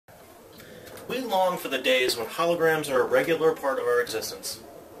We long for the days when holograms are a regular part of our existence.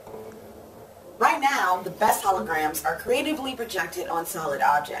 Right now, the best holograms are creatively projected on solid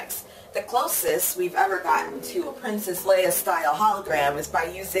objects. The closest we've ever gotten to a Princess Leia-style hologram is by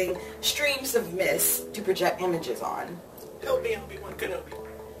using streams of mist to project images on. Help me, Obi-Wan Kenobi.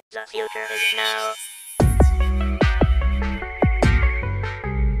 The future is now.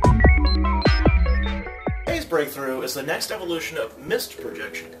 Today's breakthrough is the next evolution of mist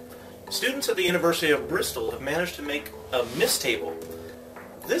projection. Students at the University of Bristol have managed to make a MisTable.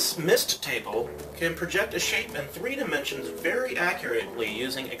 This MisTable can project a shape in 3 dimensions very accurately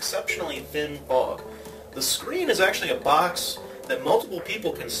using exceptionally thin fog. The screen is actually a box that multiple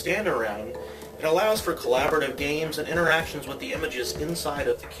people can stand around. It allows for collaborative games and interactions with the images inside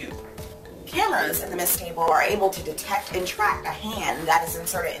of the cube. Cameras in the MisTable are able to detect and track a hand that is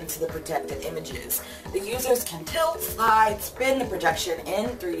inserted into the projected images. The users can tilt, slide, spin the projection in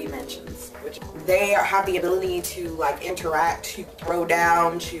 3 dimensions. They have the ability to interact, to throw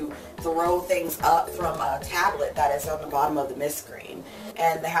down, to throw things up from a tablet that is on the bottom of the Mist screen.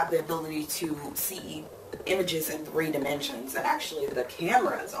 And they have the ability to see images in 3 dimensions. And actually the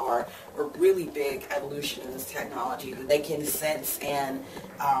cameras are a really big evolution in this technology. They can sense and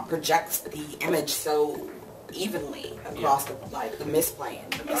project the image so evenly across the Mist plane.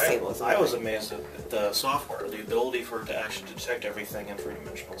 The MisTable I was amazed at the software, the ability for it to actually detect everything in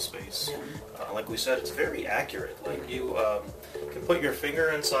 3-dimensional space. Yeah. Like we said, it's very accurate. Like you can put your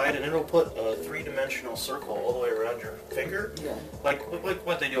finger inside and it'll put a 3-dimensional circle all the way around your finger. Yeah. Like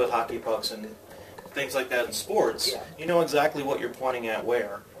what they do with hockey pucks and things like that in sports. Yeah. You know exactly what you're pointing at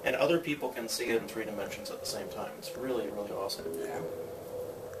where, and other people can see it in 3 dimensions at the same time. It's really, really awesome. Yeah.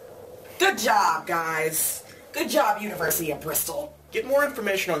 Good job, guys. Good job, University of Bristol. Get more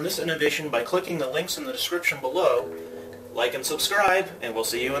information on this innovation by clicking the links in the description below. Like and subscribe, and we'll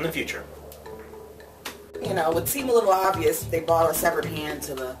see you in the future. You know, it would seem a little obvious if they brought a severed hand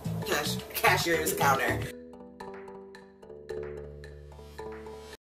to the cashier's counter.